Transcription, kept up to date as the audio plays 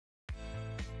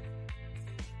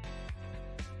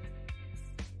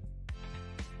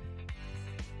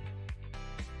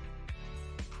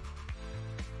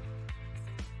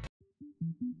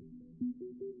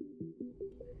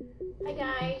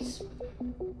guys,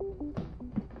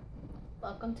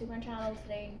 welcome to my channel.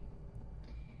 Today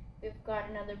we've got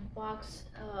another box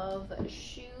of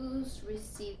shoes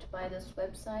received by this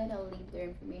website. I'll leave their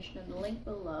information in the link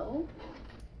below.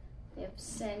 They've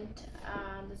sent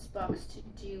this box to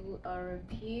do a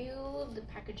review. The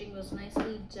packaging was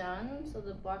nicely done, so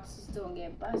the boxes don't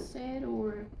get busted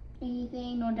or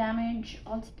anything, no damage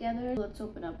altogether. Let's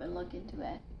open up and look into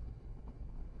it.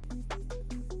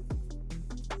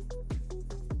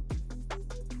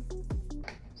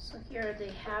 So here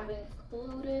they have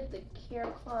included the care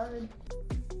card.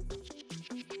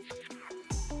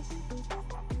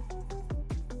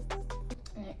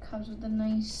 And it comes with a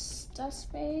nice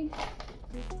dust bag.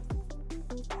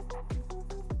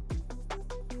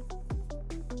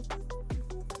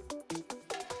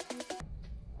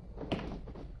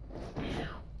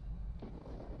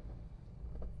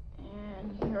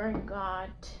 And here I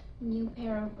got new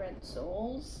pair of red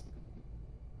soles.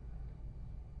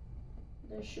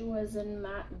 The shoe is in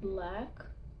matte black,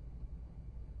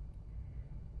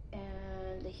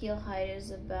 and the heel height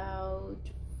is about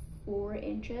 4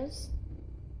 inches,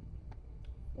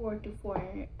 4 to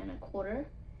 4.25,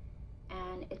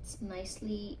 and it's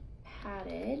nicely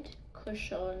padded,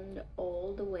 cushioned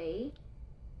all the way.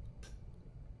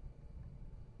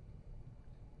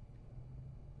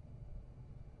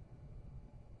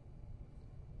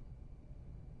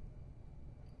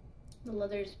 The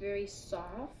leather is very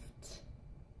soft.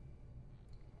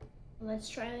 Let's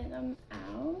try them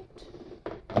out.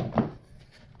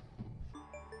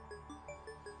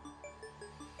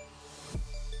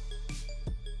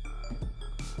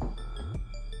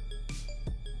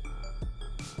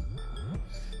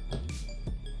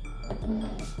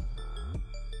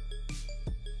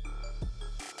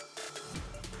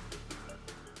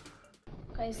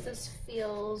 Guys, this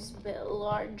feels a bit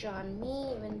large on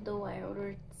me, even though I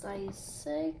ordered size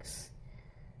 6.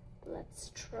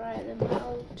 Let's try them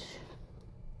out.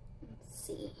 Let's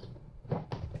see.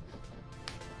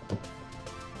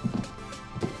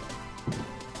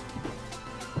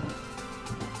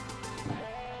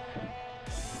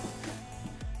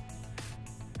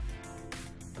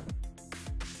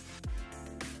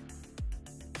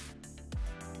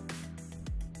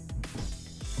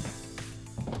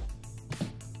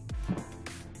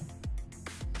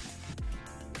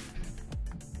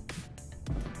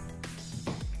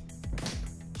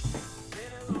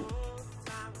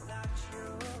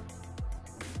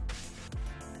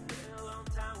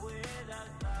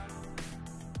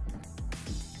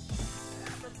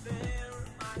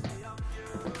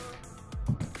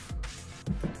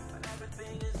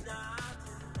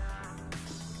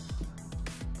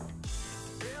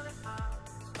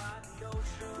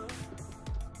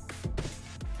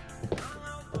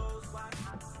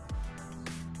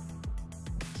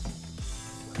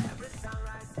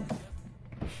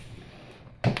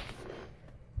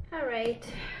 Alright,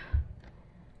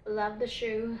 love the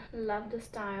shoe, love the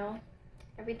style.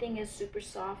 Everything is super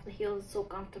soft, the heel is so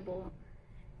comfortable.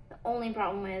 The only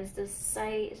problem is the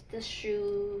size, this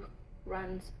shoe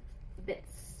runs a bit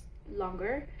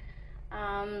longer.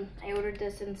 I ordered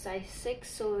this in size 6,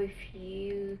 so if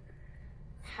you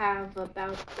have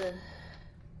about the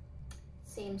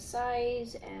same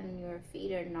size and your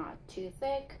feet are not too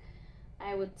thick,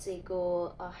 I would say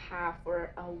go a half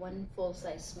or a 1 full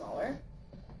size smaller.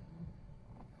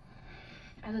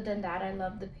 Other than that, I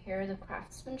love the pair. The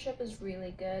craftsmanship is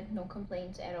really good, no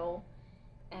complaints at all,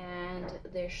 and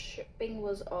their shipping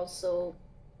was also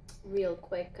real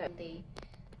quick. They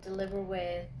deliver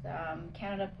with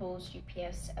Canada Post,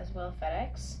 UPS, as well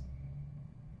FedEx.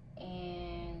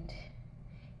 And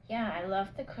yeah, I love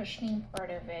the cushioning part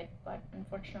of it, but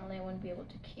unfortunately I wouldn't be able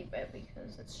to keep it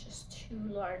because it's just too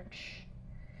large.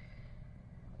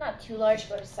 Not too large,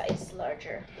 but a size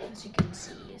larger. As you can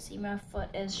see, my foot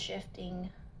is shifting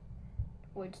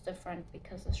towards the front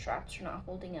because the straps are not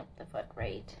holding up the foot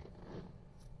right.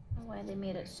 I don't know why they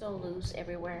made it so loose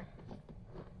everywhere.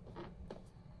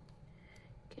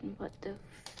 You can put the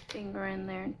finger in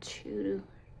there too.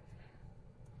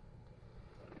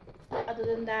 Other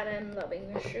than that, I'm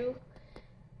loving the shoe.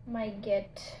 Might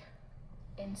get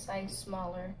in size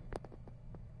smaller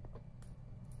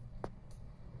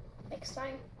next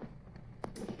time.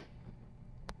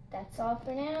 That's all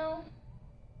for now,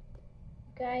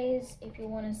 guys. If you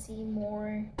want to see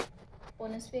more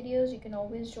bonus videos, you can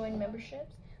always join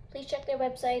memberships. Please check their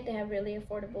website. They have really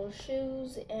affordable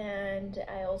shoes, and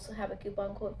I also have a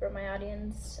coupon code for my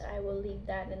audience. I will leave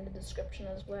that in the description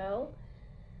as well.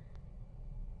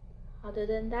 Other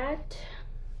than that,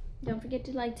 don't forget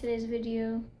to like today's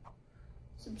video,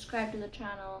 subscribe to the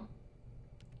channel,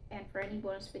 And for any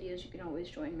bonus videos, you can always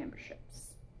join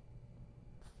memberships.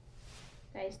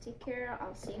 Guys, take care.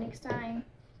 I'll see you next time.